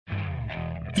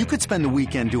You could spend the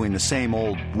weekend doing the same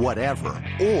old whatever,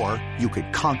 or you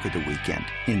could conquer the weekend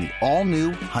in the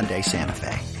all-new Hyundai Santa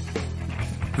Fe.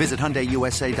 Visit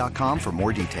HyundaiUSA.com for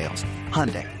more details.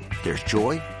 Hyundai, there's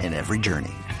joy in every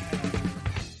journey.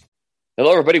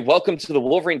 Hello, everybody. Welcome to the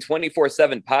Wolverine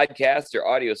 24/7 podcast, your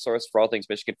audio source for all things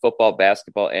Michigan football,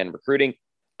 basketball, and recruiting.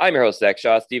 I'm your host, Zach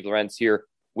Shaw. Steve Lorenz here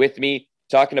with me,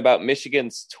 talking about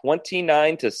Michigan's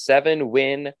 29-7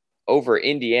 win over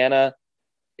Indiana.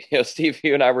 You know, Steve,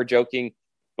 you and I were joking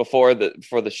before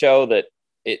the show that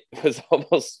it was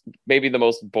almost maybe the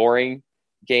most boring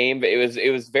game. But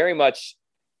it was very much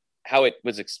how it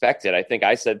was expected. I think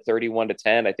I said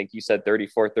 31-10. I think you said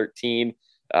 34-13.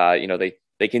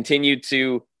 They continued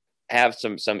to have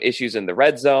some issues in the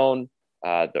red zone.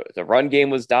 The run game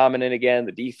was dominant again.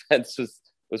 The defense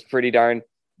was pretty darn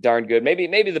good.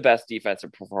 Maybe the best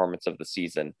defensive performance of the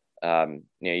season.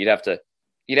 You'd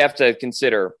have to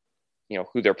consider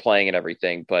who they're playing and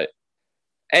everything. But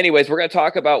anyways, we're going to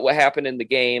talk about what happened in the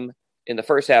game in the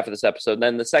first half of this episode. And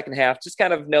then the second half, just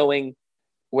kind of knowing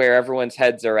where everyone's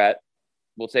heads are at.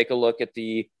 We'll take a look at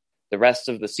the rest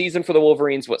of the season for the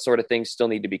Wolverines, what sort of things still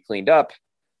need to be cleaned up.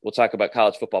 We'll talk about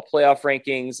college football playoff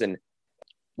rankings and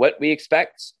what we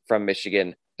expect from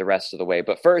Michigan the rest of the way.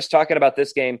 But first, talking about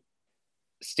this game,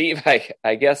 Steve,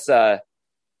 I guess I'm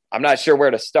not sure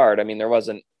where to start. I mean, it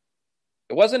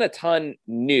wasn't a ton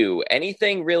new.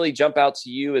 Anything really jump out to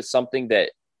you as something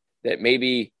that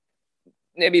maybe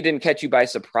didn't catch you by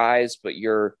surprise, but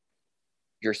you're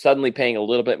suddenly paying a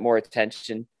little bit more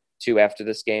attention to after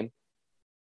this game?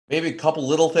 Maybe a couple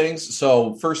little things.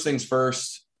 So first things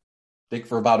first, I think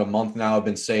for about a month now, I've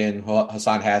been saying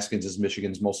Hassan Haskins is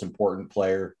Michigan's most important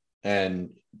player, and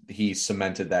he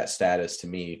cemented that status to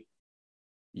me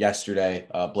yesterday.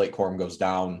 Blake Corum goes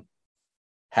down.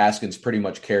 Haskins pretty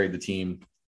much carried the team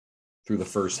through the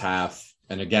first half.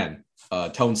 And again,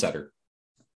 tone setter.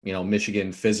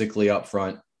 Michigan physically up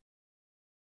front,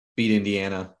 beat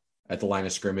Indiana at the line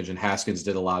of scrimmage, and Haskins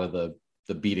did a lot of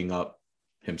the beating up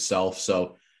himself.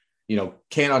 So,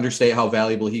 can't understate how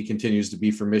valuable he continues to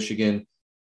be for Michigan.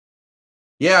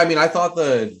 Yeah, I mean, I thought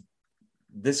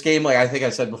this game, like I think I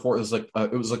said before,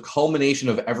 it was a culmination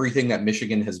of everything that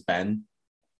Michigan has been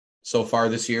so far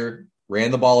this year.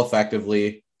 Ran the ball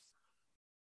effectively.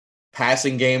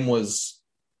 Passing game was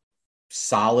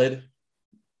solid,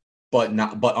 but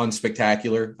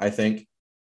unspectacular, I think.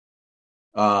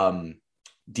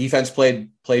 Defense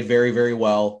played very, very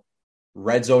well.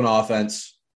 Red zone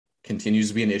offense continues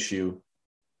to be an issue.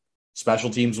 Special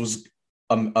teams was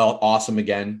awesome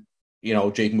again.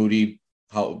 Jake Moody,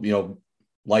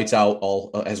 lights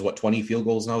out, has 20 field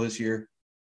goals now this year.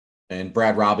 And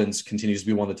Brad Robbins continues to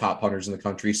be one of the top punters in the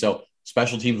country. So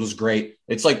special teams was great.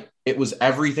 It's like it was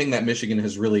everything that Michigan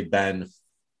has really been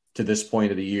to this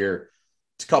point of the year.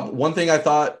 One thing I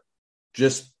thought,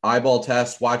 just eyeball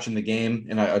test watching the game,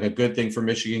 and a good thing for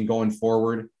Michigan going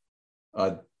forward.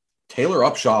 Taylor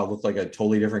Upshaw looked like a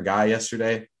totally different guy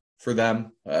yesterday for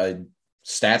them.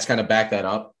 Stats kind of back that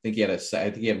up. I think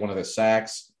he had one of the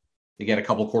sacks. He had a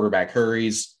couple quarterback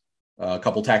hurries, a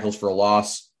couple tackles for a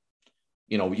loss.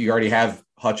 You already have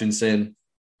Hutchinson,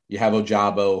 you have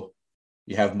Ojabo,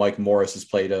 you have Mike Morris has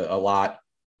played a lot.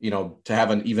 To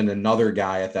have even another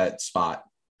guy at that spot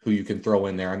who you can throw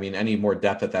in there. I mean, any more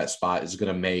depth at that spot is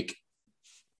going to make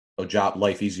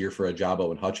life easier for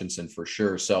Ojabo and Hutchinson for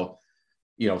sure. So,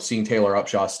 seeing Taylor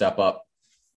Upshaw step up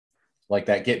like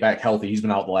that, get back healthy. He's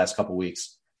been out the last couple of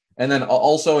weeks. And then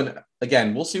also, and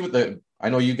again, we'll see I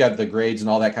know you got the grades and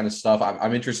all that kind of stuff.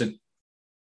 I'm interested.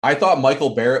 I thought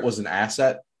Michael Barrett was an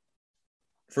asset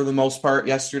for the most part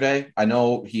yesterday. I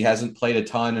know he hasn't played a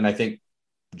ton, and I think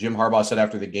Jim Harbaugh said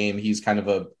after the game he's kind of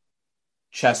a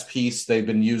chess piece they've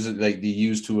been using. They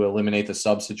use to eliminate the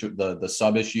sub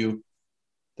issue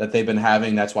that they've been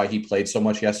having. That's why he played so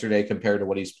much yesterday compared to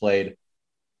what he's played,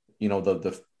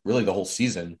 really the whole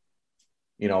season.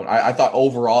 I thought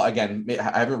overall, again,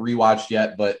 I haven't rewatched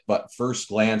yet, but first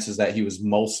glance is that he was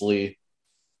mostly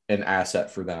an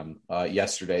asset for them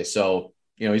yesterday. So,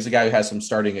 he's a guy who has some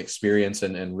starting experience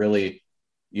and really,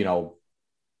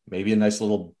 maybe a nice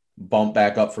little bump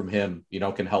back up from him,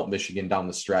 can help Michigan down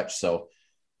the stretch. So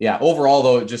yeah, overall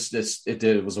though,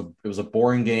 it was a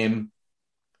boring game.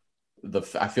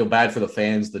 I feel bad for the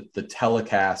fans. The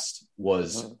telecast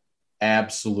was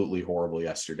absolutely horrible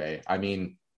yesterday. I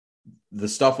mean, the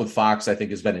stuff with Fox, I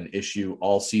think, has been an issue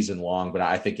all season long, but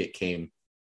I think it came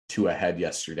to a head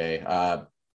yesterday. I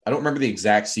don't remember the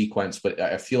exact sequence, but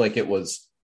I feel like it was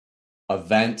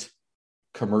event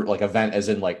as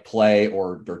in like play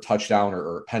or touchdown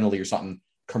or penalty or something,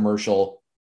 commercial,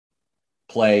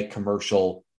 play,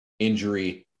 commercial,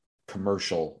 injury,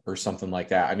 commercial or something like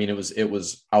that. I mean, it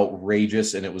was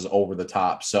outrageous and it was over the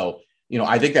top. So,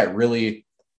 I think that really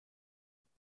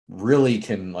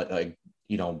can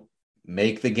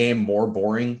make the game more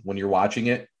boring when you're watching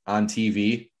it on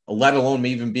TV, let alone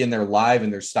even being there live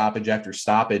and there's stoppage after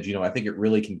stoppage. I think it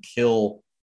really can kill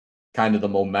kind of the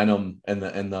momentum and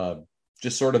the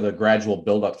just sort of the gradual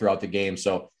buildup throughout the game.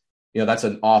 So, that's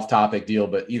an off topic deal,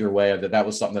 but either way, that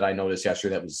was something that I noticed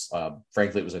yesterday that was,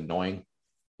 frankly, it was annoying,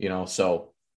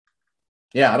 so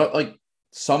yeah, I don't like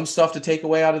some stuff to take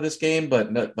away out of this game, but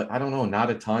I don't know, not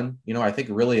a ton. I think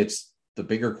really it's the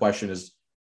bigger question is,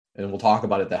 and we'll talk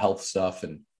about it, the health stuff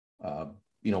and,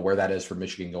 where that is for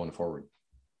Michigan going forward.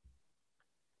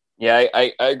 Yeah,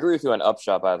 I agree with you on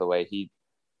Upshaw, by the way. He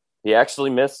actually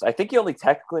missed, I think he only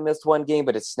technically missed one game,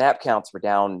 but his snap counts were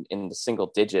down in the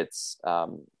single digits,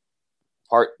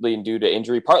 partly due to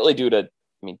injury, partly due to,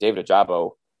 David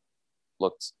Ajabo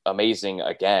looked amazing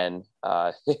again.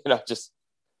 Just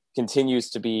continues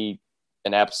to be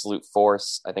an absolute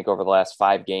force. I think over the last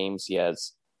 5 games, he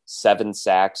has 7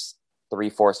 sacks, 3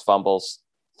 forced fumbles,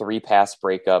 3 pass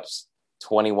breakups,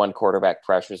 21 quarterback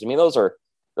pressures.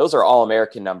 Those are all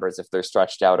American numbers if they're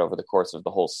stretched out over the course of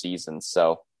the whole season.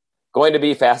 So going to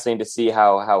be fascinating to see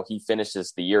how he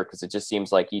finishes the year, because it just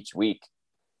seems like each week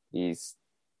he's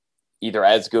either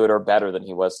as good or better than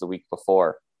he was the week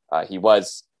before. He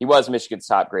was Michigan's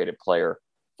top graded player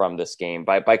from this game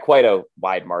by quite a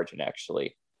wide margin,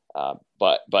 actually.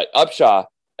 But Upshaw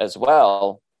as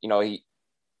well, he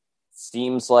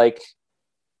seems like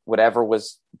whatever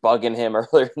was bugging him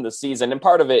earlier in the season, and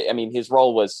part of it, his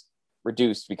role was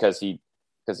reduced because he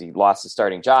lost his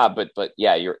starting job. But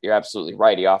yeah, you're absolutely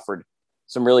right. He offered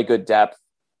some really good depth.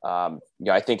 I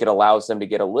think it allows them to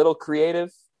get a little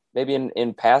creative, maybe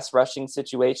in pass rushing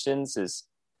situations. Is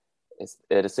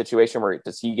it a situation where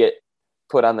does he get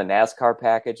put on the NASCAR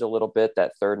package a little bit,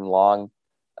 that 3rd and long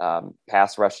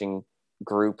pass rushing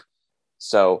group?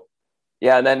 So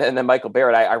yeah, and then Michael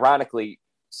Barrett, ironically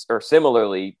or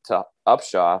similarly to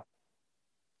Upshaw,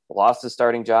 lost his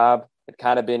starting job. Had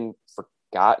kind of been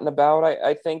forgotten about.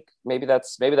 I think maybe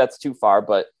that's too far,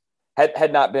 but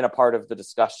had not been a part of the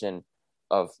discussion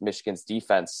of Michigan's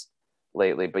defense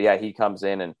lately. But yeah, he comes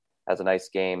in and has a nice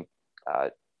game.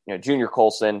 Junior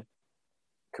Colson,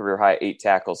 career high 8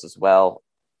 tackles as well,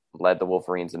 led the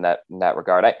Wolverines in that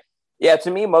regard.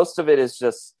 To me, most of it is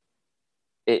just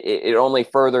it only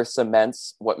further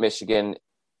cements what Michigan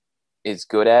is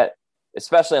good at,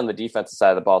 especially on the defensive side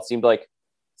of the ball. It seemed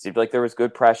like there was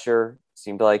good pressure.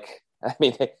 Seemed like,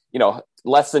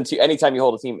 less than 2. Anytime you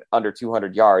hold a team under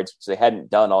 200 yards, which they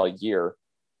hadn't done all year,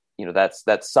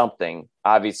 that's something.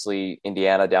 Obviously,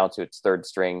 Indiana down to its 3rd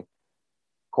string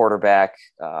quarterback.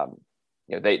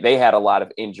 They had a lot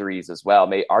of injuries as well,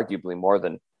 arguably more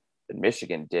than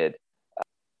Michigan did.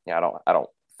 I don't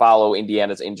follow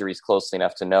Indiana's injuries closely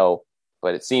enough to know,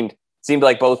 but it seemed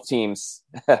like both teams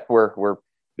were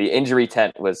the injury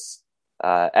tent was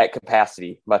at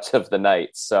capacity much of the night.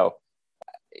 So,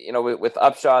 with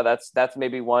Upshaw, that's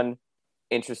maybe one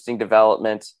interesting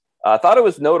development. I thought it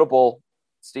was notable,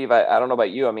 Steve. I don't know about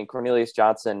you. Cornelius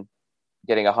Johnson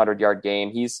getting a 100-yard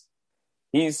game.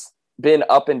 He's been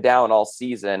up and down all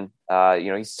season.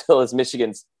 He still is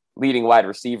Michigan's leading wide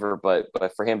receiver, but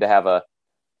for him to have a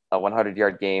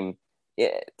 100-yard game,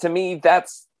 to me,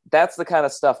 that's the kind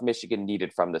of stuff Michigan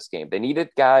needed from this game. They needed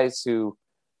guys who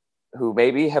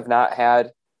maybe have not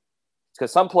had,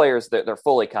 because some players they're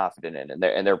fully confident in, and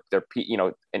they're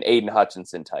an Aiden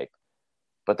Hutchinson type.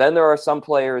 But then there are some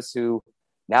players who,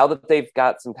 now that they've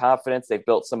got some confidence, they've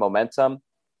built some momentum,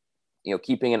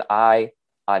 keeping an eye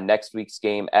on next week's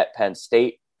game at Penn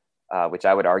State, which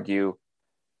I would argue,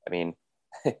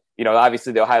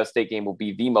 obviously the Ohio State game will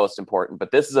be the most important,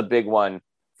 but this is a big one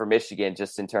for Michigan,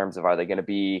 just in terms of, are they going to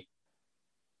be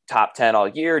top 10 all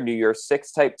year, New Year's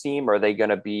Six type team? Or are they going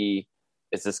to be,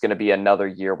 is this going to be another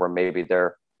year where maybe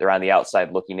they're on the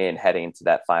outside looking in, heading into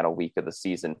that final week of the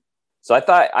season? So I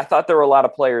thought there were a lot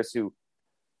of players who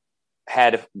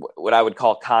had what I would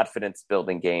call confidence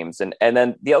building games. And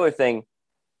then the other thing,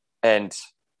 and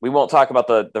we won't talk about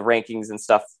the rankings and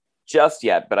stuff just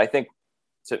yet, but I think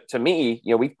to me,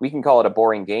 we can call it a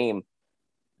boring game.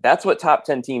 That's what top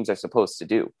 10 teams are supposed to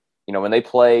do. When they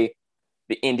play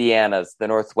the Indianas, the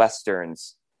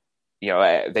Northwesterns,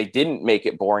 they didn't make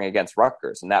it boring against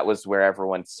Rutgers. And that was where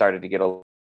everyone started to get a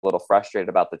little frustrated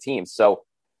about the team. So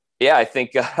yeah, I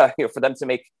think for them to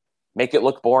make it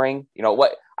look boring,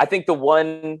 what I think the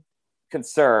one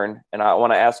concern, and I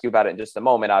want to ask you about it in just a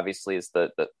moment, obviously, is the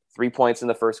 3 points in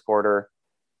the first quarter.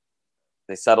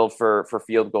 They settled for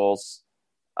field goals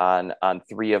on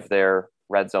 3 of their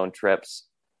red zone trips.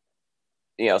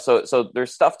 so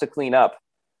there's stuff to clean up,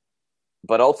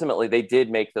 but ultimately they did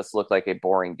make this look like a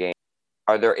boring game.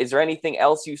 Is there anything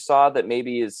else you saw that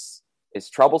maybe is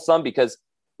troublesome? Because,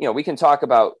 we can talk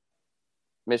about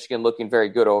Michigan looking very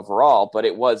good overall, but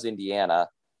it was Indiana.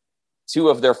 2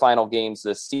 of their final games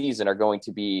this season are going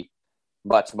to be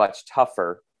much, much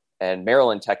tougher. And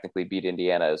Maryland technically beat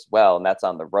Indiana as well, and that's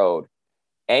on the road.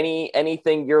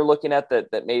 Anything you're looking at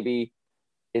that maybe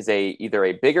is either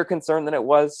a bigger concern than it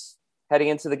was heading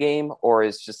into the game, or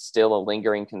is just still a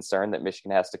lingering concern that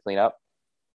Michigan has to clean up?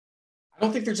 I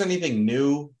don't think there's anything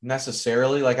new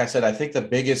necessarily. Like I said, I think the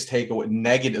biggest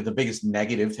negative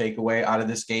takeaway out of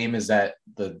this game is that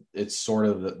it's sort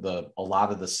of a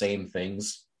lot of the same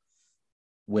things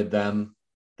with them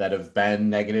that have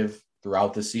been negative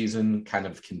throughout the season kind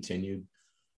of continued,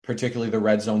 particularly the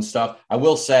red zone stuff. I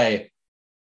will say,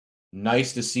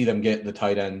 nice to see them get the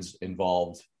tight ends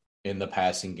involved in the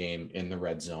passing game in the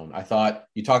red zone. I thought,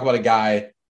 you talk about a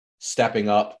guy stepping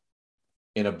up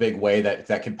in a big way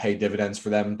that can pay dividends for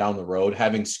them down the road.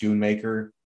 Having Schoonmaker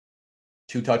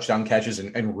 2 touchdown catches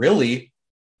and really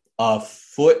a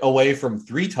foot away from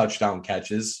 3 touchdown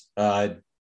catches.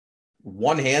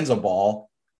 One hand's a ball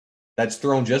that's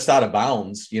thrown just out of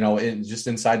bounds, just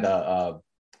inside the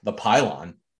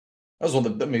pylon. That was one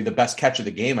of maybe the best catch of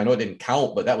the game. I know it didn't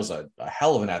count, but that was a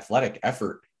hell of an athletic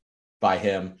effort by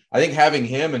him. I think having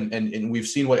him and we've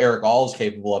seen what Eric All is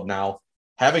capable of now.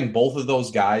 Having both of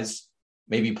those guys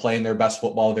maybe playing their best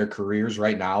football of their careers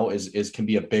right now can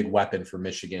be a big weapon for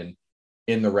Michigan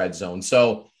in the red zone.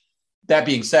 So that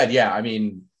being said, yeah, I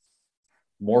mean,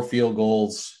 more field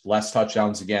goals, less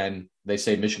touchdowns again. They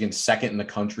say Michigan's second in the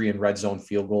country in red zone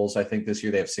field goals. I think this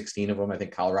year they have 16 of them. I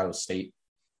think Colorado State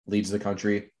leads the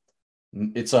country.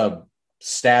 It's a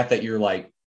stat that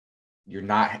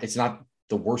it's not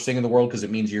the worst thing in the world because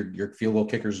it means your field goal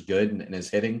kicker is good and is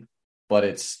hitting, but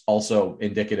it's also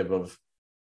indicative of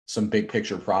some big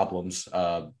picture problems.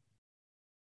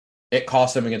 It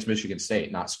cost them against Michigan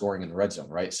State not scoring in the red zone,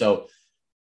 right? So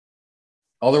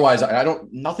otherwise,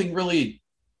 nothing really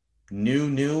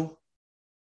new.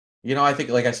 I think,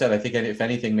 like I said, if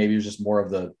anything, maybe it was just more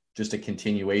of just a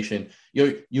continuation.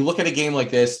 You look at a game like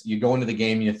this, you go into the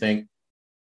game, you think,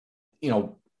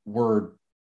 we're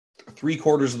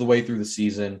 3/4 of the way through the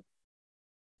season.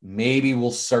 Maybe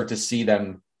we'll start to see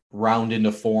them round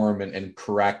into form and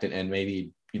correct it and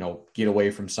maybe, get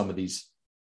away from some of these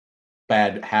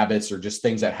bad habits or just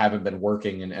things that haven't been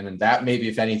working. And that maybe,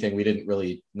 if anything, we didn't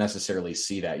really necessarily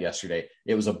see that yesterday.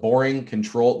 It was a boring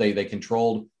control. They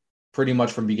controlled pretty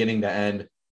much from beginning to end,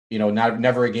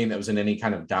 never a game that was in any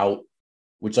kind of doubt,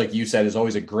 which, like you said, is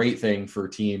always a great thing for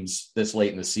teams this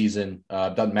late in the season.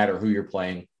 Doesn't matter who you're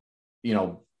playing,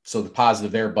 so the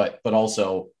positive there, but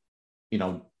also,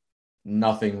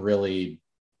 nothing really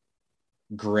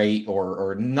great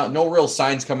or no real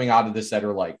signs coming out of this that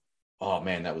are like, oh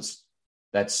man,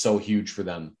 that's so huge for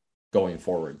them going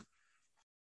forward.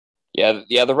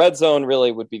 Yeah, the red zone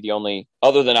really would be the only,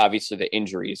 other than obviously the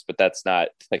injuries, but that's not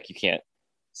like, you can't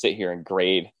sit here and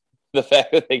grade the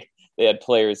fact that they had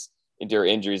players endure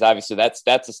injuries. Obviously, that's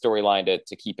a storyline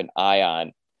to keep an eye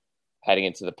on heading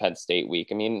into the Penn State week.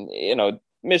 I mean,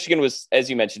 Michigan was, as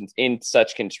you mentioned, in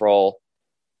such control.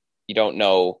 You don't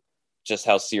know just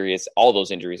how serious all those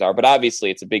injuries are, but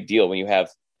obviously it's a big deal when you have,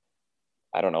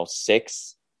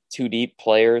 6 2-deep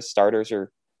players, starters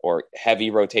or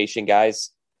heavy rotation guys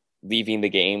leaving the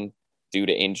game due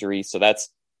to injury. So that's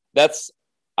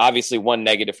obviously one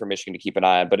negative for Michigan to keep an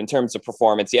eye on. But in terms of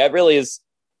performance, yeah, it really is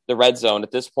the red zone.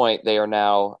 At this point, they are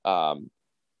now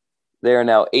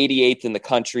 88th in the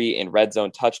country in red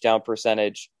zone touchdown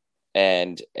percentage,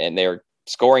 and they're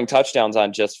scoring touchdowns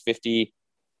on just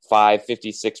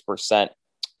 56%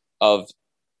 of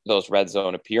those red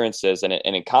zone appearances. And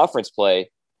in conference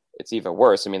play, it's even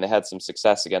worse. I mean, they had some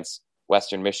success against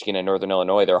Western Michigan and Northern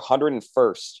Illinois. They're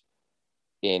 101st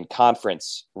in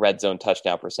conference red zone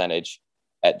touchdown percentage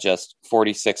at just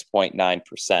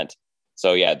 46.9%.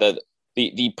 So yeah,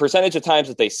 the percentage of times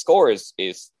that they score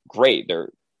is great.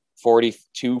 They're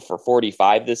 42 for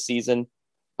 45 this season,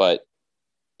 but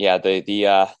yeah,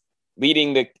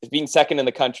 being second in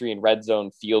the country in red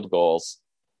zone field goals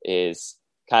is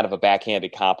kind of a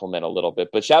backhanded compliment a little bit.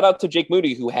 But shout out to Jake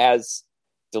Moody, who has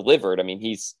delivered. I mean,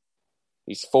 he's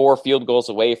 4 field goals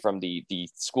away from the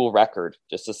school record,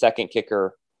 just the second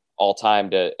kicker all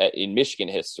time in Michigan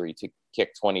history to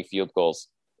kick 20 field goals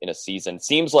in a season.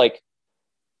 Seems like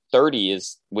 30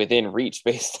 is within reach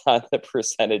based on the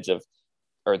percentage of,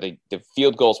 or the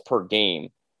field goals per game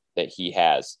that he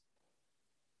has.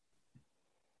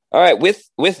 All right, with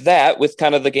that, with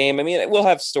kind of the game, I mean, we'll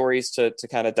have stories to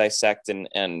kind of dissect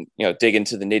and dig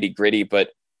into the nitty gritty.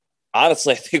 But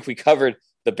honestly, I think we covered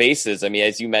the bases. I mean,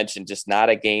 as you mentioned, just not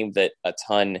a game that a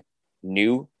ton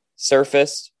new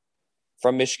surfaced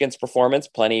from Michigan's performance.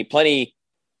 Plenty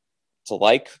to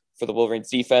like for the Wolverines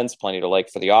defense, plenty to like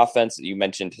for the offense. You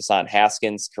mentioned Hassan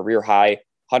Haskins, career high,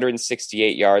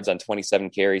 168 yards on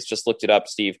 27 carries. Just looked it up,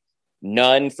 Steve.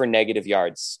 None for negative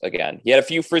yards again. He had a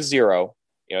few for zero.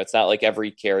 It's not like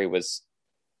every carry was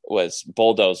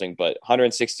bulldozing, but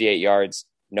 168 yards,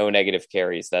 no negative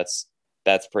carries. That's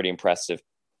pretty impressive.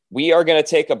 We are going to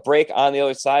take a break. On the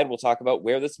other side, we'll talk about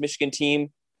where this Michigan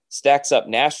team stacks up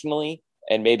nationally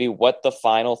and maybe what the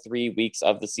final 3 weeks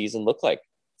of the season look like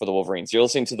for the Wolverines. You're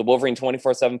listening to the Wolverine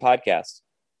 24/7 podcast.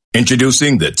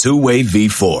 Introducing the two-way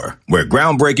V4, where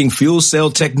groundbreaking fuel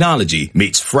cell technology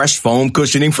meets fresh foam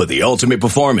cushioning for the ultimate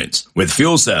performance. With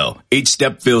fuel cell, each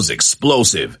step feels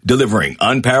explosive, delivering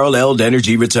unparalleled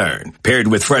energy return. Paired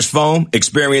with fresh foam,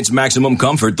 experience maximum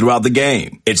comfort throughout the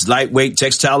game. Its lightweight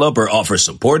textile upper offers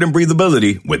support and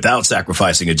breathability without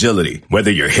sacrificing agility.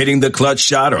 Whether you're hitting the clutch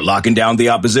shot or locking down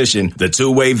the opposition, the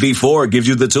two-way V4 gives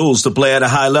you the tools to play at a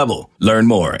high level. Learn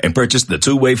more and purchase the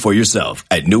two-way for yourself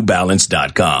at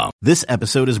newbalance.com. This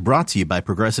episode is brought to you by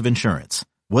Progressive Insurance.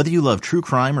 Whether you love true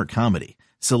crime or comedy,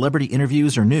 celebrity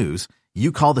interviews or news,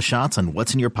 you call the shots on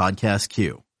what's in your podcast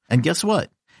queue. And guess what?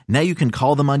 Now you can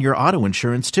call them on your auto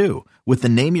insurance too with the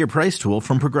Name Your Price tool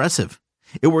from Progressive.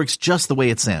 It works just the way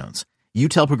it sounds. You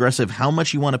tell Progressive how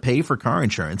much you want to pay for car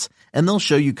insurance, and they'll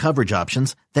show you coverage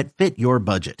options that fit your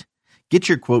budget. Get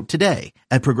your quote today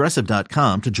at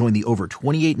Progressive.com to join the over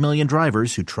 28 million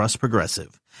drivers who trust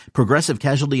Progressive. Progressive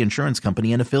Casualty Insurance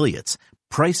Company and Affiliates.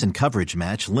 Price and coverage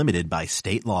match limited by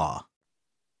state law.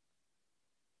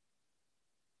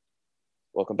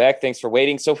 Welcome back. Thanks for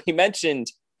waiting. So we mentioned,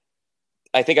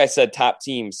 I think I said top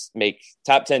 10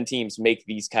 teams make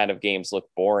these kind of games look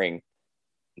boring.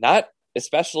 Not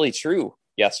especially true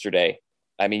yesterday.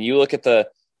 I mean, you look at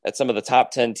some of the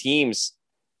top 10 teams.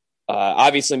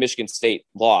 Obviously, Michigan State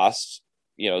lost.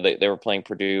 They were playing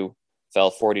Purdue,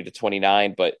 fell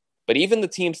 40-29. But even the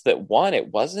teams that won,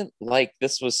 it wasn't like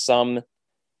this was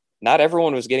not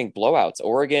everyone was getting blowouts.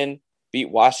 Oregon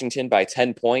beat Washington by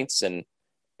 10 points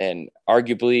and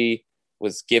arguably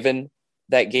was given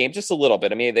that game just a little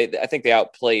bit. I mean, I think they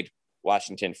outplayed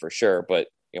Washington for sure, but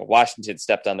Washington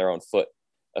stepped on their own foot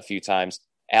a few times.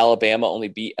 Alabama only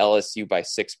beat LSU by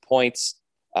 6 points.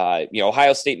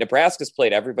 Ohio State, Nebraska's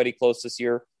played everybody close this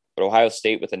year, but Ohio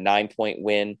State with a 9-point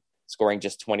win, scoring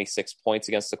just 26 points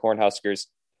against the Cornhuskers.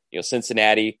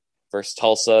 Cincinnati versus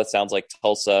Tulsa. It sounds like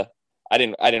Tulsa. I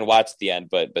didn't watch the end,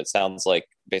 but sounds like,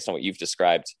 based on what you've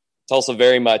described, Tulsa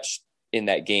very much in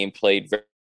that game played very,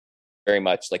 very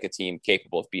much like a team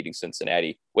capable of beating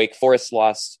Cincinnati. Wake Forest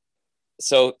lost.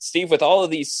 So, Steve, with all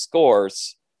of these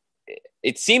scores,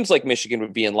 it seems like Michigan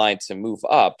would be in line to move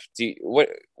up.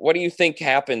 What do you think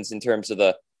happens in terms of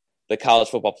the college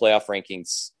football playoff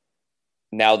rankings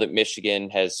now that Michigan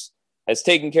has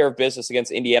taken care of business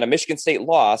against Indiana? Michigan State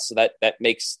lost, so that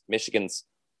makes Michigan's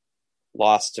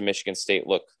loss to Michigan State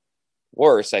look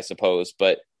worse, I suppose.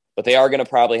 But they are going to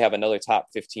probably have another top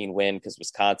 15 win because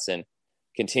Wisconsin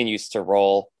continues to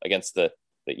roll against the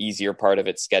easier part of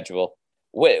its schedule.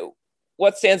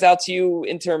 What stands out to you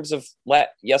in terms of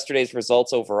yesterday's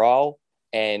results overall?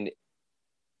 And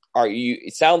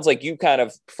it sounds like you kind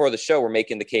of, before the show, were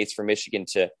making the case for Michigan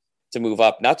to move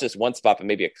up, not just one spot, but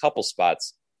maybe a couple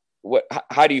spots.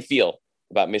 How do you feel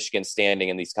about Michigan standing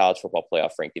in these college football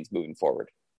playoff rankings moving forward?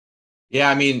 Yeah,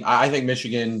 I mean, I think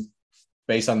Michigan,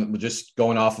 based on just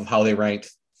going off of how they ranked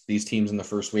these teams in the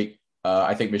first week,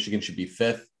 I think Michigan should be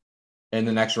 5th in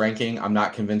the next ranking. I'm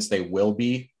not convinced they will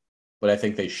be, but I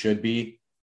think they should be.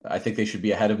 I think they should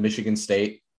be ahead of Michigan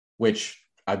State, which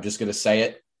I'm just going to say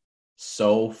it,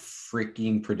 so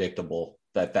freaking predictable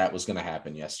that was going to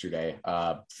happen yesterday.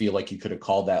 Feel like you could have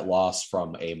called that loss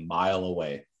from a mile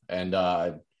away,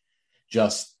 and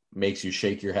just makes you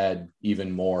shake your head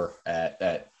even more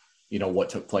at what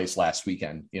took place last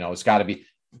weekend. It's got to be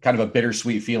kind of a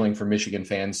bittersweet feeling for Michigan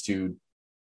fans to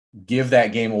give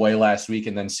that game away last week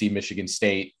and then see Michigan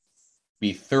State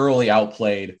be thoroughly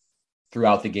outplayed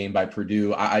throughout the game by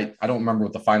Purdue. I don't remember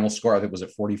what the final score. I think was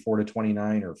it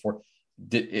 44-29 or 4.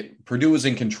 Purdue was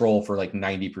in control for like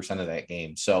 90% of that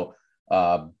game. So,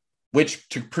 which,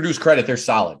 to Purdue's credit, they're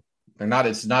solid. They're not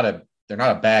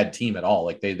a bad team at all.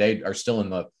 Like they are still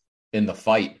in the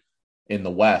fight in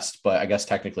the West, but I guess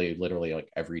technically, literally, like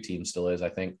every team still is, I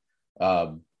think.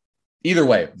 Either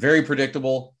way, very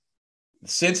predictable.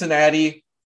 Cincinnati,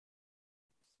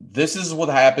 this is what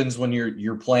happens when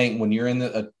you're playing, when you're in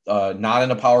the not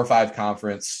in a Power 5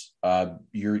 conference.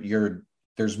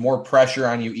 There's more pressure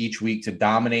on you each week to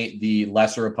dominate the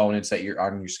lesser opponents that you're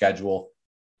on your schedule.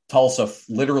 Tulsa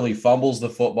literally fumbles the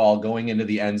football going into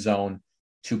the end zone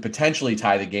to potentially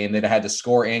tie the game. They'd had to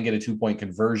score and get a 2-point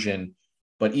conversion.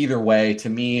 But either way, to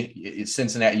me,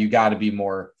 Cincinnati, you got to be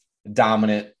more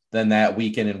dominant than that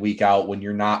week in and week out when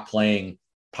you're not playing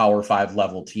Power 5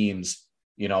 level teams.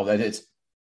 That it's,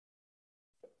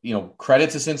 credit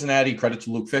to Cincinnati, credit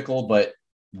to Luke Fickell, but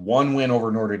one win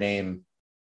over Notre Dame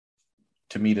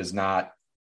to me does not,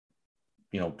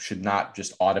 should not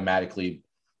just automatically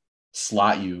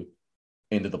slot you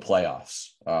into the playoffs.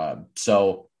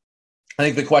 So I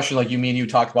think the question, like you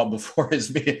talked about before,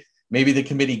 is maybe the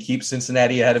committee keeps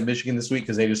Cincinnati ahead of Michigan this week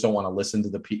because they just don't want to listen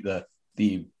to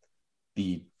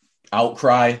the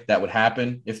outcry that would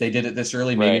happen if they did it this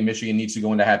early. Maybe Michigan needs to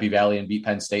go into Happy Valley and beat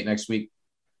Penn State next week,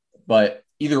 but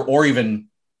even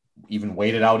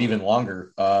wait it out even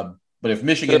longer. But if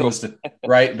Michigan was to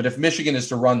but if Michigan is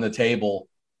to run the table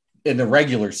in the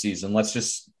regular season, let's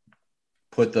just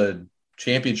put the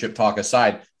championship talk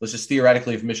aside. Let's just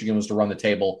theoretically, if Michigan was to run the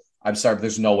table, I'm sorry, but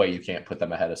there's no way you can't put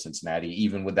them ahead of Cincinnati,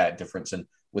 even with that difference and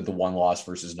with the one loss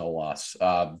versus no loss.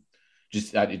 To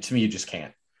me, you just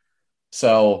can't.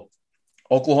 So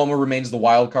Oklahoma remains the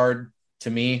wild card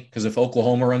to me, because if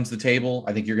Oklahoma runs the table,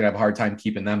 I think you're going to have a hard time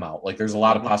keeping them out. Like, there's a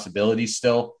lot of possibilities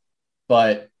still,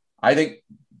 but I think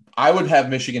I would have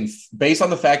Michigan, based on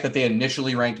the fact that they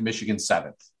initially ranked Michigan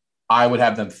 7th, I would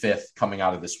have them 5th coming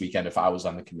out of this weekend if I was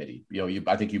on the committee.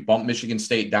 I think you bump Michigan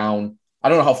State down. I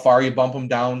don't know how far you bump them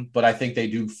down, but I think they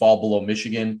do fall below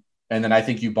Michigan. And then I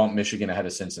think you bump Michigan ahead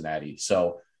of Cincinnati.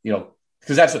 So,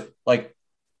 because that's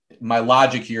my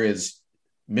logic here is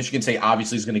Michigan State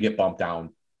obviously is going to get bumped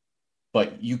down,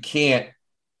 but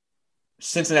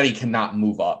Cincinnati cannot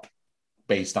move up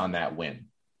based on that win.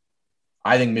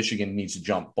 I think Michigan needs to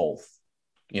jump both.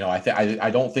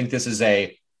 I don't think this is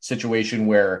a situation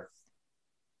where,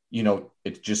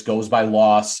 it just goes by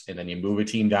loss and then you move a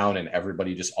team down and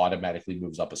everybody just automatically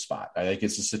moves up a spot. I think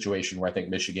it's a situation where I think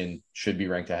Michigan should be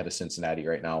ranked ahead of Cincinnati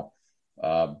right now.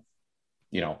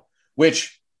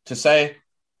 Which to say,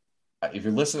 if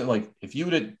you're listening, like if you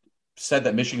would have said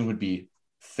that Michigan would be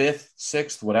 5th,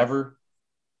 6th, whatever,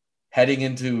 heading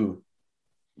into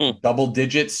double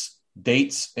digits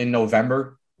dates in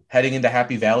November, heading into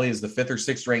Happy Valley as the 5th or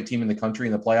 6th ranked team in the country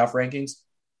in the playoff rankings,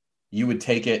 you would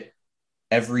take it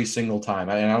every single time.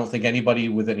 And I don't think anybody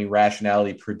with any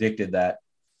rationality predicted that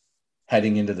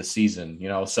heading into the season,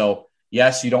 So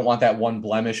yes, you don't want that one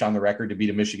blemish on the record to beat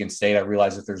a Michigan State. I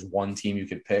realize if there's one team you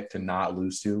could pick to not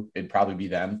lose to, it'd probably be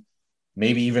them.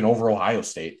 Maybe even over Ohio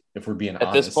State, if we're being honest.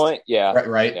 At this point, yeah.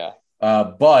 Right. Yeah.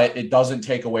 But it doesn't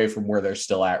take away from where they're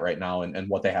still at right now and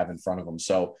what they have in front of them.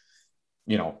 So,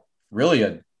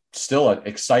 really still an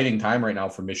exciting time right now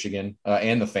for Michigan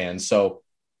and the fans. So,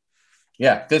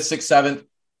 yeah, 5th, 6th, 7th.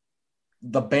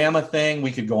 The Bama thing,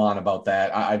 we could go on about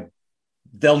that.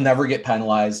 They'll never get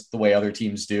penalized the way other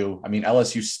teams do. I mean,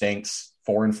 LSU stinks,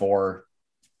 4-4.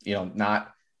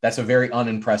 That's a very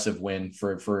unimpressive win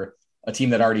for a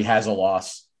team that already has a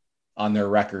loss on their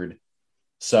record.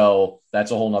 So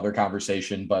that's a whole nother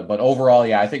conversation. But overall,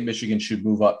 yeah, I think Michigan should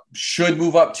move up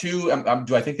too.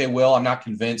 Do I think they will? I'm not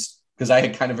convinced, because I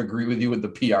kind of agree with you with the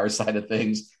PR side of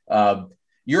things.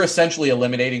 You're essentially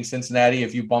eliminating Cincinnati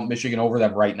if you bump Michigan over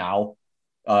them right now.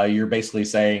 You're basically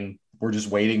saying we're just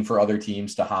waiting for other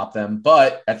teams to hop them.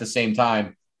 But at the same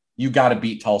time, you got to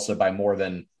beat Tulsa by more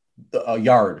than a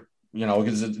yard,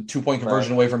 because it's a 2-point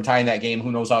conversion away from tying that game.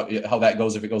 Who knows how that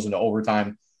goes if it goes into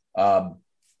overtime. So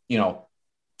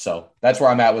that's where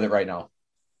I'm at with it right now.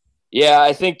 Yeah,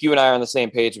 I think you and I are on the same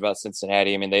page about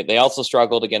Cincinnati. I mean, they also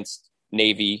struggled against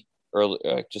Navy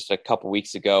just a couple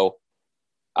weeks ago.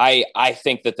 I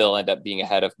think that they'll end up being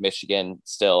ahead of Michigan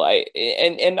still.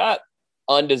 And not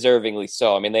undeservingly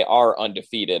so. I mean, they are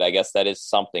undefeated. I guess that is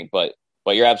something, but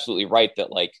you're absolutely right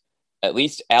that, like, at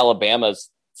least Alabama's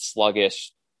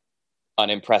sluggish,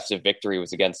 unimpressive victory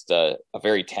was against a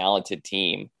very talented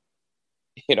team.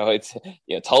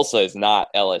 Tulsa is not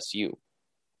LSU.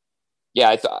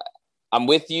 Yeah, I'm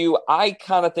with you. I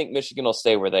kind of think Michigan will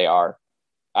stay where they are.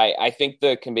 I think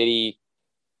the committee,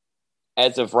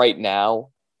 as of right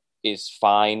now, is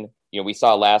fine. We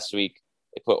saw last week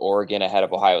they put Oregon ahead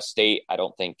of Ohio State. I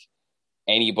don't think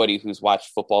anybody who's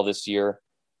watched football this year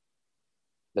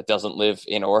that doesn't live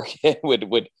in Oregon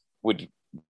would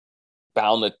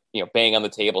bang on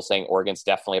the table saying Oregon's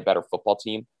definitely a better football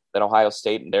team than Ohio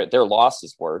State, and their loss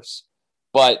is worse.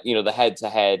 But the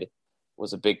head-to-head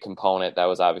was a big component. That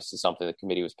was obviously something the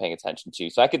committee was paying attention to.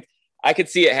 So I could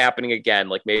see it happening again.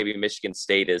 Like maybe Michigan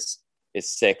State is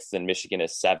 6th and Michigan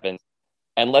is 7th,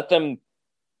 and let them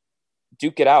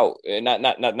duke it out.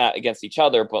 Not against each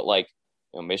other, but like,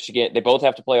 Michigan, they both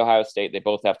have to play Ohio State. They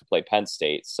both have to play Penn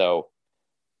State. So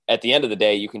at the end of the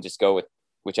day, you can just go with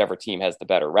whichever team has the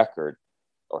better record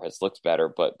or has looked better.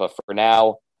 But for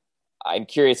now, I'm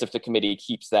curious if the committee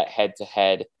keeps that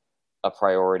head-to-head a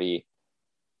priority.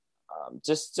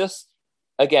 Just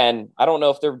again, I don't know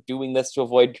if they're doing this to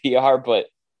avoid PR, but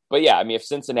yeah, I mean, if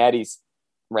Cincinnati's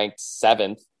ranked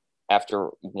 7th after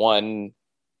one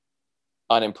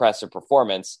unimpressive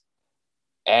performance,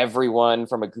 everyone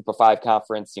from a Group of 5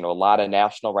 conference, a lot of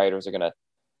national writers are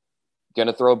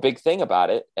gonna throw a big thing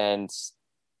about it. And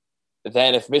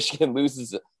then if Michigan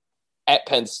loses at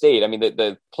Penn State, I mean,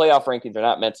 the playoff rankings are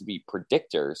not meant to be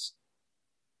predictors,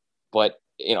 but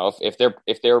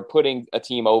if they're putting a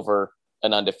team over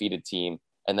an undefeated team,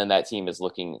 and then that team is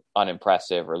looking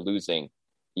unimpressive or losing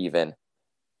even,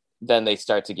 then they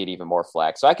start to get even more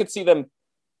flack. So I could see them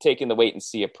taking the wait and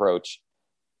see approach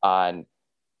on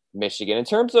Michigan. In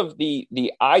terms of the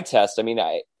eye test, I mean,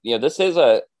 this is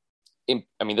a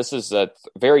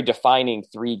very defining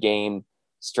 3-game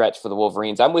stretch for the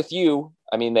Wolverines. I'm with you.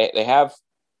 I mean, they're 8-1.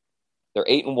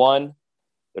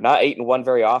 They're not 8-1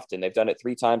 very often. They've done it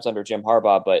 3 times under Jim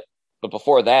Harbaugh, but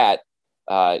before that,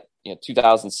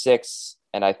 2006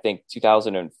 and I think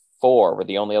 2004 were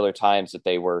the only other times that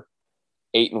they were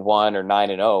 8-1 or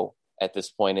 9-0 at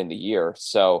this point in the year.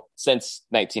 So since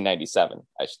 1997,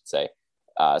 I should say.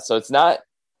 So it's not,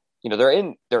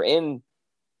 they're in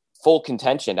full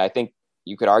contention. I think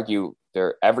you could argue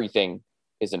everything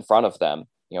is in front of them.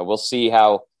 We'll see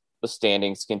how the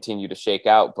standings continue to shake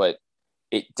out, but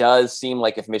it does seem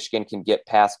like if Michigan can get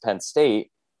past Penn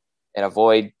State and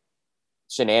avoid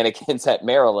shenanigans at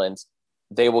Maryland,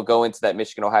 they will go into that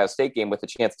Michigan-Ohio State game with a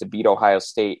chance to beat Ohio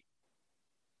State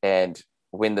and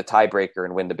win the tiebreaker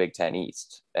and win the Big Ten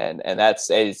East. And that's,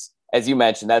 as you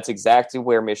mentioned, that's exactly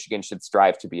where Michigan should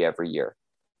strive to be every year.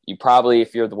 You probably,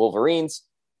 if you're the Wolverines,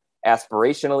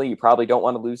 aspirationally, you probably don't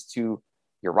want to lose to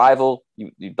your rival.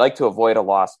 You'd like to avoid a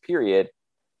loss, period.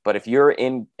 But if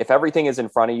everything is in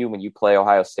front of you when you play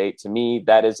Ohio State, to me,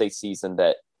 that is a season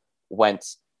that went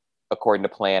according to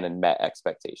plan and met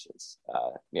expectations.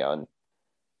 And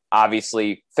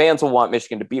obviously fans will want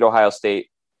Michigan to beat Ohio State,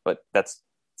 but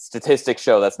statistics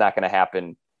show that's not going to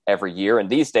happen every year. And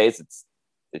these days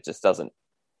it just doesn't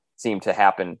seem to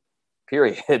happen,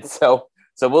 period. So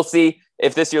we'll see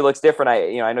if this year looks different.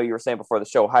 I know you were saying before the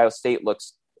show, Ohio State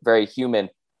looks very human.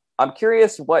 I'm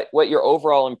curious what your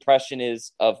overall impression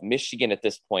is of Michigan at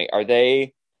this point. Are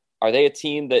they a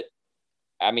team that,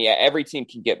 I mean, every team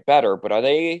can get better, but are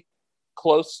they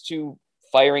close to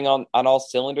firing on all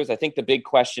cylinders? I think the big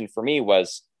question for me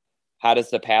was, how does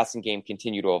the passing game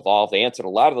continue to evolve? They answered a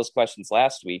lot of those questions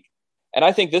last week. And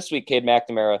I think this week, Cade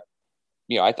McNamara,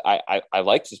 I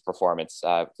liked his performance.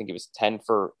 I think it was 10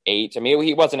 for 8. I mean,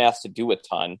 he wasn't asked to do a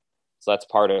ton, so that's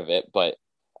part of it, but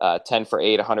 10 for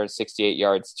 8, 168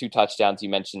 yards, 2 touchdowns. You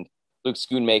mentioned Luke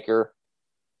Schoonmaker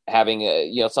having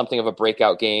something of a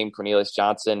breakout game. Cornelius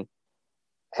Johnson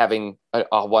having a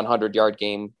 100-yard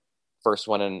game, first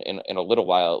one in a little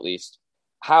while at least.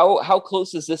 How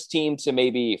close is this team to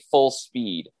maybe full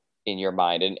speed in your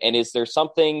mind? And is there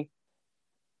something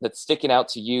that's sticking out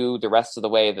to you the rest of the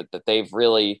way that they've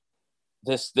really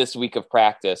this week of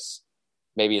practice?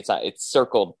 Maybe it's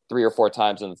circled 3 or 4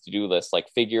 times on the to-do list. Like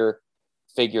figure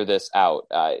this out.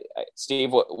 Steve,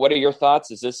 what are your thoughts?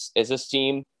 Is this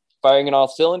team firing on all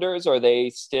cylinders, or is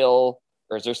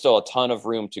there still a ton of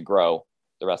room to grow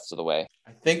the rest of the way?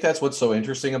 I think that's what's so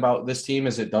interesting about this team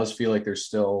is it does feel like there's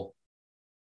still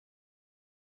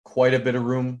quite a bit of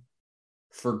room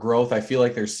for growth. I feel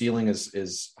like their ceiling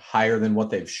is higher than what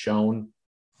they've shown.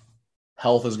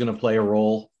 Health is going to play a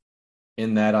role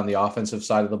in that on the offensive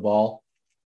side of the ball.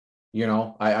 You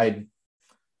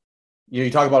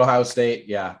talk about Ohio State.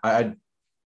 Yeah. I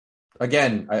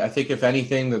think if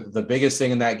anything, the biggest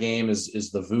thing in that game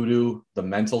is the voodoo, the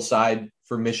mental side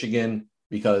for Michigan,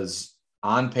 because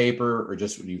on paper, or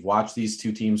just when you've watched these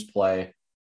two teams play,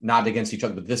 not against each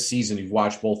other, but this season, you've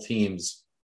watched both teams.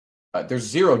 There's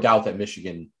zero doubt that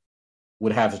Michigan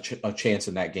would have a chance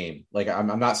in that game. Like,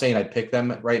 I'm not saying I'd pick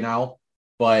them right now,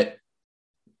 but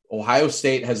Ohio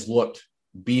State has looked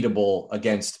beatable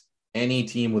against any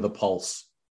team with a pulse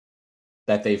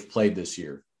that they've played this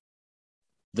year.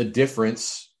 The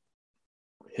difference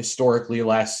historically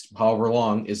last however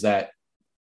long is that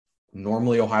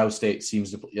normally Ohio State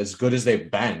seems to, as good as they've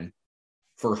been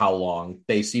for how long,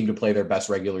 they seem to play their best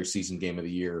regular season game of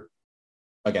the year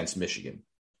against Michigan.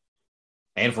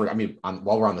 And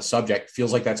while we're on the subject,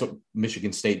 feels like that's what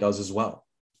Michigan State does as well.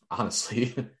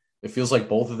 Honestly, it feels like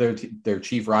both of their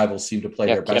chief rivals seem to play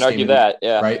their best game.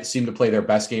 Right? Seem to play their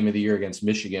best game of the year against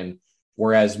Michigan.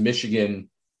 Whereas Michigan,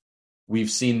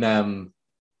 we've seen them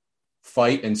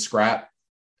fight and scrap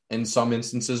in some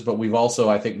instances, but we've also,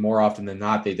 I think more often than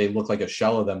not, they look like a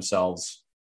shell of themselves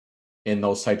in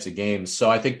those types of games. So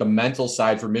I think the mental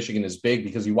side for Michigan is big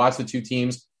because you watch the two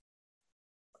teams.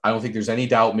 I don't think there's any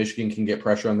doubt Michigan can get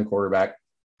pressure on the quarterback.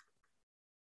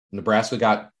 Nebraska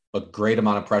got a great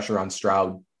amount of pressure on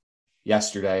Stroud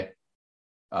yesterday.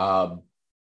 I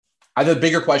have a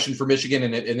bigger question for Michigan,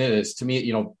 and it is, to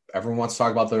me, everyone wants to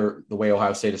talk about the way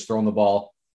Ohio State is throwing the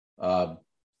ball.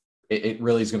 It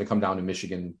really is going to come down to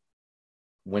Michigan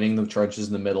winning the trenches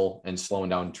in the middle and slowing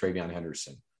down TreVeyon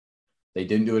Henderson. They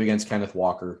didn't do it against Kenneth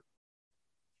Walker.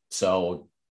 So,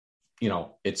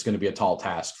 it's going to be a tall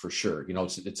task for sure.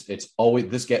 It's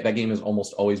always that game has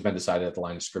almost always been decided at the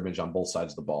line of scrimmage on both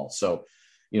sides of the ball. So,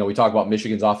 we talk about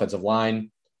Michigan's offensive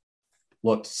line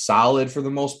looked solid for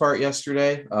the most part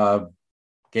yesterday.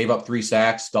 Gave up 3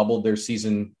 sacks, doubled their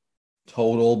season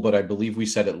total, but I believe we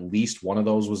said at least one of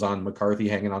those was on McCarthy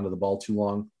hanging onto the ball too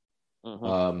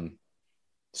long.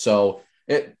 So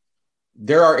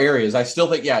there are areas I still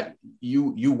think,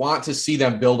 you want to see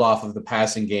them build off of the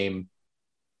passing game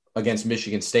against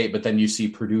Michigan State, but then you see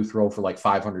Purdue throw for like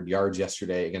 500 yards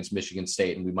yesterday against Michigan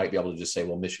State, and we might be able to just say,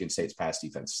 well, Michigan State's pass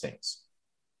defense stinks.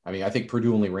 I think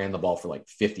Purdue only ran the ball for like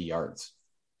 50 yards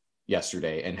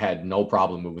yesterday and had no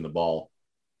problem moving the ball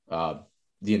the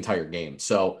entire game.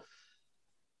 So,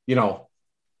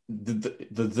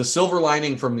 the silver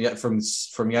lining from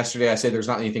yesterday, I say there's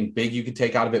not anything big you can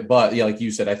take out of it, but like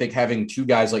you said, I think having two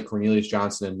guys like Cornelius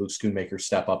Johnson and Luke Schoonmaker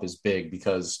step up is big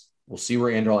because we'll see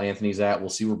where Andrell Anthony's at. We'll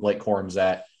see where Blake Corum's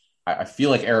at. I feel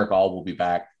like Eric All will be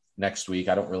back next week.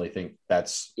 I don't really think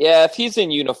that's... Yeah, if he's in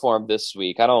uniform this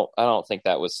week, I don't think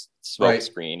that was smoke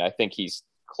screen. I think he's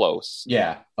close.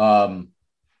 Yeah.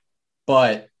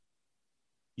 But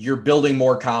you're building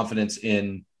more confidence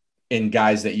in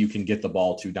guys that you can get the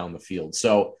ball to down the field.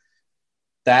 So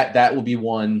that will be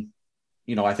one,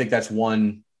 I think that's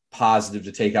one positive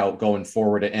to take out going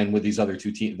forward and with these other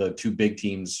the two big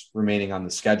teams remaining on the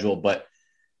schedule. But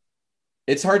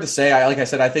it's hard to say. Like I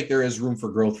said, I think there is room for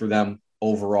growth for them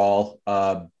overall.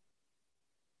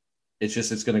 It's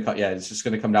just going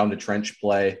to come down to trench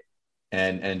play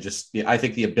and just, I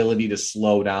think the ability to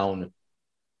slow down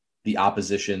the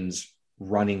opposition's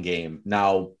running game.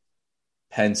 Now,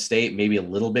 Penn State, maybe a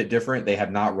little bit different. They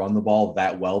have not run the ball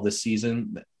that well this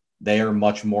season. They are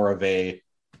much more of a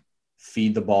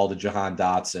feed the ball to Jahan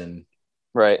Dotson,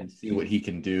 right, and see what he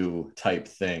can do type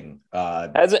thing.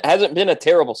 Hasn't been a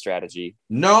terrible strategy.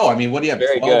 No, what do you have?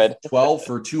 Very good. 12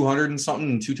 for 200 and something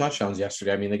and 2 touchdowns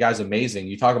yesterday. The guy's amazing.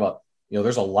 You talk about,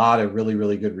 there's a lot of really,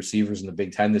 really good receivers in the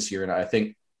Big Ten this year. And I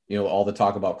think, all the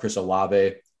talk about Chris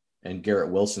Olave and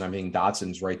Garrett Wilson,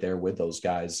 Dotson's right there with those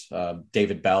guys.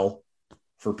 David Bell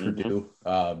for Purdue.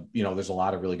 There's a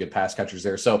lot of really good pass catchers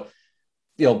there. So,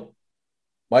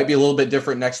 might be a little bit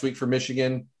different next week for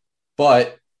Michigan,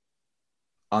 but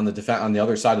on the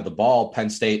other side of the ball, Penn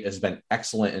State has been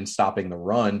excellent in stopping the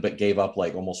run, but gave up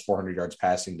like almost 400 yards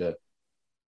passing to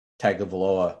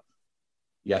Tagovailoa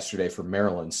yesterday for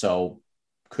Maryland. So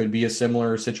could be a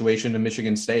similar situation to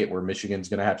Michigan State where Michigan's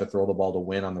going to have to throw the ball to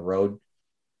win on the road,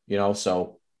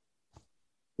 so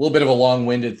a little bit of a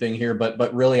long-winded thing here,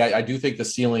 but really I do think the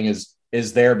ceiling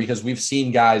is there because we've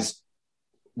seen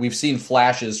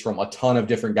flashes from a ton of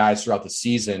different guys throughout the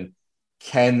season.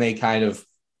 Can they kind of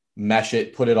mesh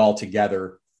it, put it all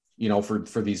together,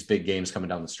 for these big games coming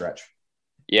down the stretch?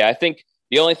 Yeah, I think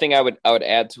the only thing I would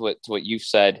add to what you've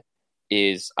said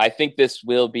is I think this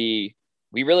will be,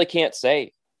 we really can't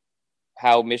say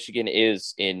how Michigan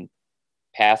is in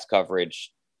pass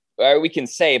coverage. We can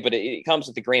say, but it comes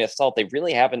with a grain of salt. They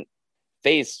really haven't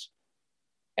faced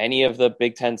any of the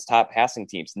Big Ten's top passing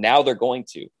teams. Now they're going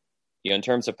to, in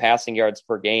terms of passing yards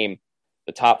per game,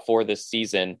 the top 4 this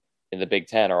season in the Big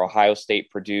Ten are Ohio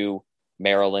State, Purdue,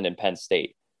 Maryland, and Penn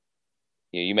State.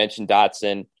 You mentioned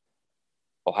Dotson.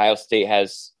 Ohio State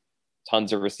has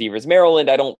tons of receivers. Maryland,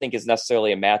 I don't think is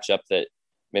necessarily a matchup that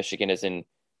Michigan is in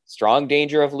strong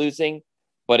danger of losing,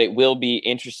 but it will be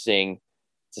interesting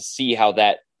to see how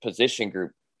that position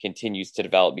group continues to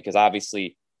develop because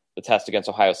obviously the test against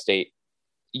Ohio State,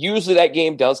 usually that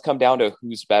game does come down to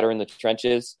who's better in the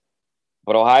trenches,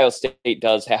 but Ohio State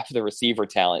does have the receiver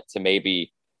talent to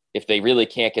maybe, if they really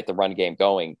can't get the run game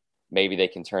going, maybe they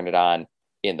can turn it on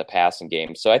in the passing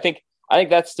game. So I think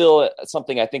that's still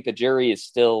something. I think the jury is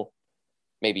still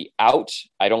maybe out.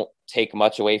 I don't take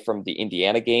much away from the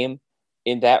Indiana game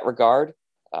in that regard,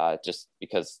 just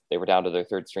because they were down to their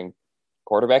third string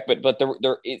quarterback. But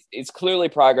it's clearly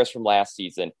progress from last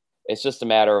season. It's just a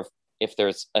matter of if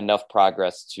there's enough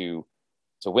progress to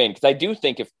win. Because I do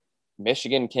think if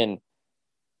Michigan can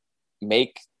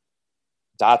make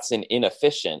Dotson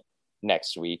inefficient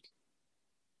next week,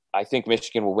 I think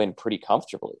Michigan will win pretty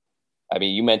comfortably. I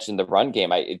mean, you mentioned the run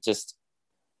game.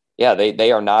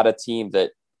 They are not a team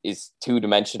that is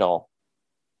two-dimensional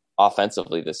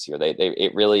offensively this year.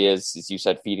 It really is, as you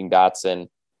said, feeding Dotson,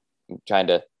 trying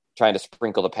to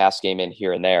sprinkle the pass game in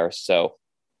here and there. So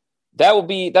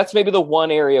that's maybe the one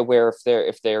area where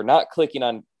if they're not clicking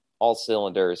on all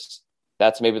cylinders,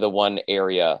 that's maybe the one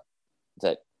area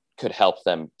that could help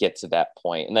them get to that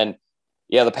point. And then,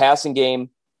 the passing game,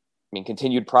 I mean,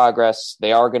 continued progress.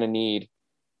 They are going to need,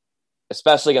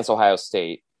 especially against Ohio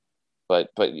State, but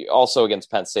also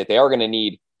against Penn State, they are going to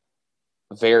need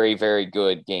very, very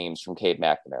good games from Cade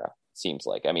McNamara, it seems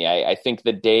like. I mean, I think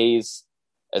the days,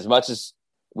 as much as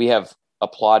we have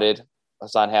applauded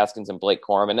Hassan Haskins and Blake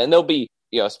Corum, and they'll be,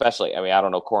 especially, I mean, I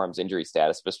don't know Corum's injury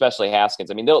status, but especially Haskins,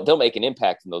 I mean, they'll make an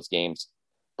impact in those games,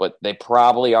 but they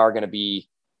probably are going to be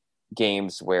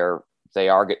games where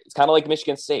it's kind of like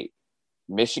Michigan State.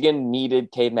 Michigan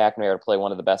needed Cade McNamara to play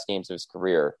one of the best games of his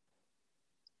career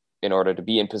in order to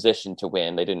be in position to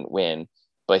win. They didn't win,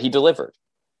 but he delivered.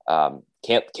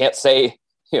 Can't say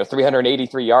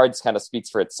 383 yards kind of speaks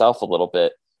for itself a little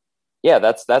bit. Yeah,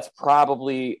 that's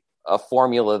probably a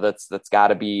formula that's got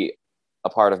to be a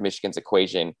part of Michigan's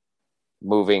equation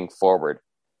moving forward.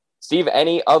 Steve,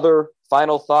 any other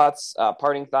final thoughts,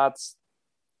 parting thoughts,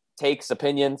 takes,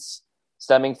 opinions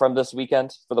stemming from this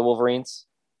weekend for the Wolverines?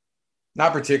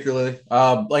 Not particularly.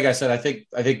 Like I said, I think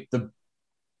if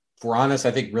we're honest,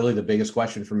 I think really the biggest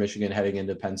question for Michigan heading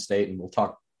into Penn State, and we'll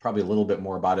talk probably a little bit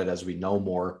more about it as we know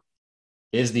more,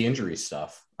 is the injury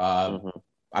stuff. I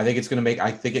think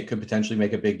it could potentially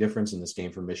make a big difference in this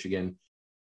game for Michigan.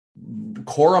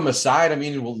 Corum aside, I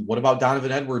mean, well, what about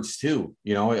Donovan Edwards too?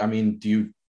 I mean,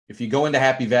 if you go into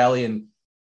Happy Valley, and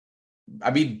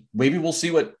I mean, maybe we'll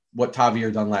see what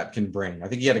Tavier Dunlap can bring. I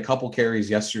think he had a couple carries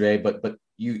yesterday, but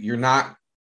you're not,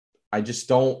 I just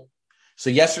don't. So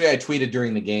yesterday I tweeted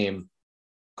during the game,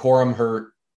 Corum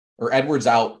hurt, or Edwards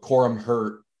out, Corum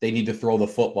hurt. They need to throw the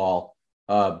football.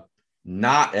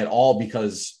 Not at all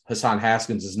because Hassan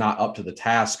Haskins is not up to the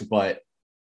task, but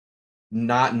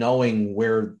not knowing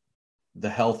where the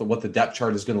health or what the depth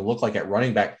chart is going to look like at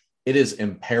running back, it is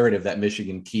imperative that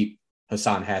Michigan keep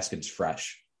Hassan Haskins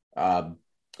fresh. That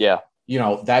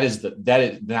is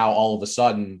now all of a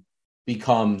sudden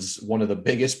becomes one of the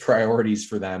biggest priorities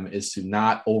for them, is to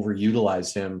not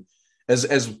overutilize him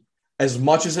as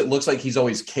much as it looks like he's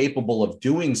always capable of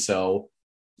doing so.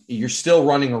 You're still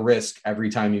running a risk every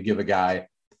time you give a guy,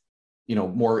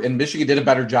 more. And Michigan did a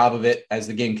better job of it as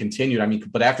the game continued. I mean,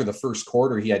 but after the first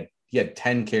quarter, he had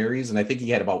 10 carries, and I think he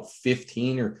had about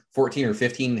 15 or 14 or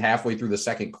 15 halfway through the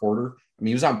second quarter. I mean,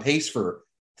 he was on pace for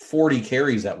 40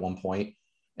 carries at one point.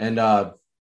 And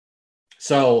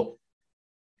so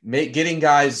getting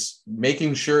guys,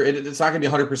 making sure it's not going to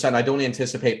be 100%. I don't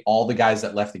anticipate all the guys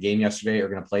that left the game yesterday are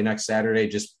going to play next Saturday,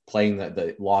 just playing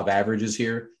the law of averages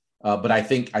here. But I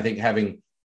think having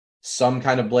some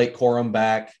kind of Blake Corum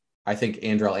back, I think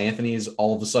Andrell Anthony is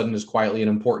all of a sudden is quietly an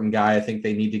important guy. I think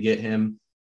they need to get him.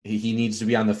 He needs to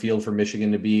be on the field for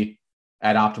Michigan to be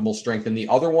at optimal strength. And the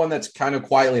other one that's kind of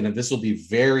quietly, and this will be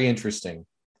very interesting,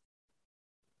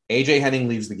 AJ Henning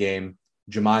leaves the game.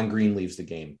 Jamon Green leaves the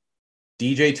game.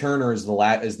 DJ Turner is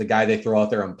the guy they throw out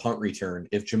there on punt return.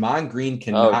 If Jamon Green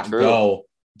cannot go,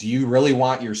 do you really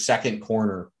want your second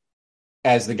corner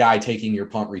as the guy taking your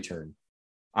punt return?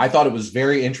 I thought it was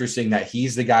very interesting that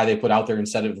he's the guy they put out there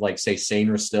instead of, like, say,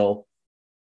 Sainer still.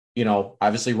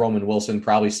 Obviously Roman Wilson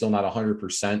probably still not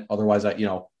 100%. Otherwise,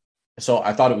 so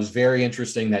I thought it was very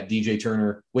interesting that DJ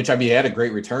Turner, which, I mean, he had a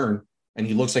great return and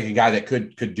he looks like a guy that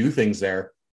could do things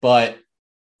there, but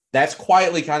that's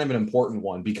quietly kind of an important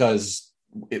one because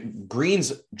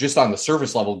Green's, just on the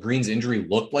surface level, Green's injury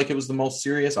looked like it was the most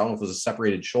serious. I don't know if it was a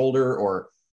separated shoulder or,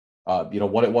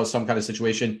 what it was, some kind of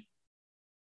situation.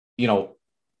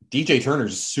 DJ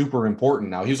Turner's super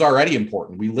important now. He was already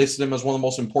important. We listed him as one of the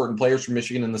most important players for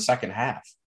Michigan in the second half.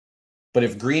 But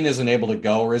if Green isn't able to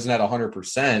go or isn't at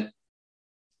 100%,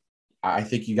 I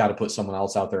think you got to put someone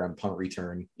else out there on punt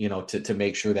return, to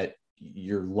make sure that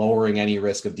you're lowering any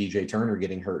risk of DJ Turner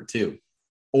getting hurt too,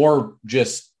 or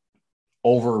just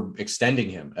overextending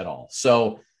him at all.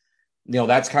 So,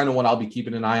 that's kind of what I'll be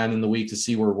keeping an eye on in the week to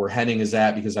see where Henning is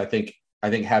at, because I think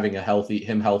having him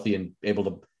healthy and able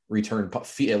to return,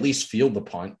 at least field the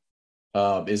punt,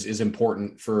 is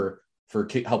important for for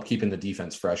help keeping the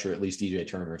defense fresh, or at least DJ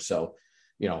Turner. So,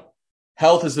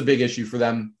 health is the big issue for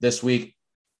them this week.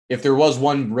 If there was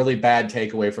one really bad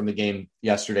takeaway from the game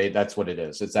yesterday, that's what it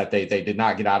is. It's that they did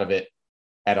not get out of it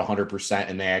at 100%,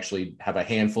 and they actually have a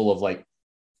handful of like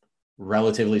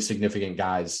relatively significant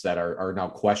guys that are now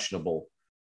questionable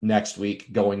next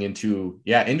week going into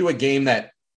a game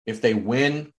that if they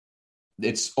win,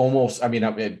 it's almost,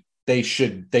 they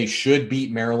should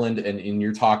beat Maryland. And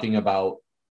you're talking about,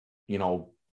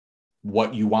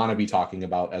 what you want to be talking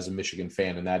about as a Michigan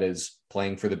fan, and that is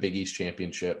playing for the Big East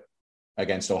championship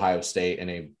against Ohio State in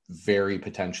a very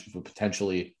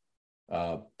potentially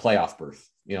playoff berth,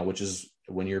 which is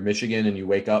when you're Michigan and you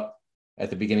wake up at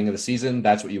the beginning of the season,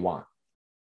 that's what you want.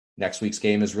 Next week's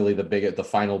game is really the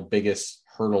final biggest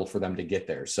hurdle for them to get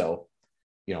there. So,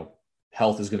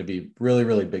 health is going to be really,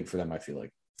 really big for them, I feel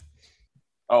like.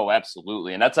 Oh,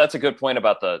 absolutely. And that's a good point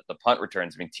about the punt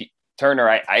returns. Turner,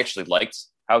 I actually liked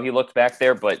how he looked back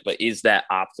there, but is that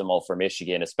optimal for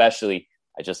Michigan? Especially,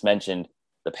 I just mentioned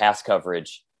the pass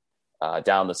coverage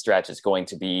down the stretch is going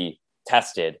to be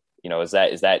tested. Is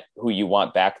that who you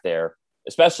want back there,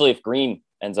 especially if Green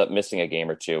ends up missing a game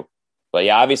or two? But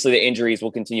yeah, obviously the injuries,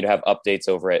 will continue to have updates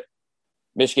over at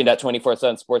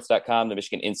Michigan.247sports.com, the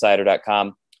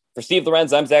MichiganInsider.com. For Steve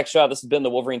Lorenz, I'm Zach Shaw. This has been the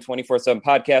Wolverine 24/7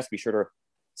 podcast. Be sure to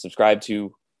subscribe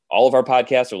to all of our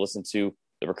podcasts or listen to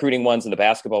the recruiting ones and the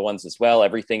basketball ones as well.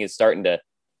 Everything is starting to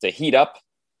heat up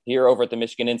here over at the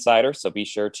Michigan Insider. So be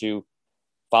sure to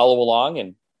follow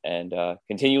along and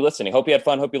continue listening. Hope you had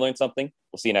fun. Hope you learned something.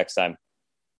 We'll see you next time.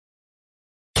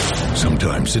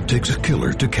 Sometimes it takes a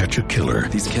killer to catch a killer.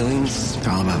 These killings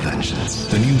are all about vengeance.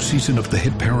 The new season of the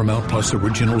hit Paramount Plus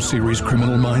original series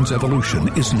Criminal Minds Evolution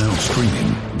is now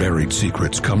streaming. Buried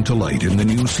secrets come to light in the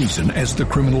new season as the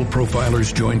criminal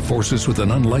profilers join forces with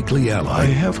an unlikely ally. I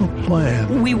have a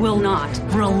plan. We will not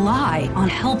rely on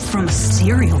help from a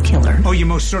serial killer. Oh, you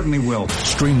most certainly will.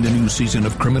 Stream the new season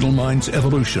of Criminal Minds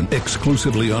Evolution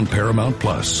exclusively on Paramount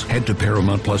Plus. Head to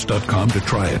ParamountPlus.com to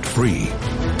try it free.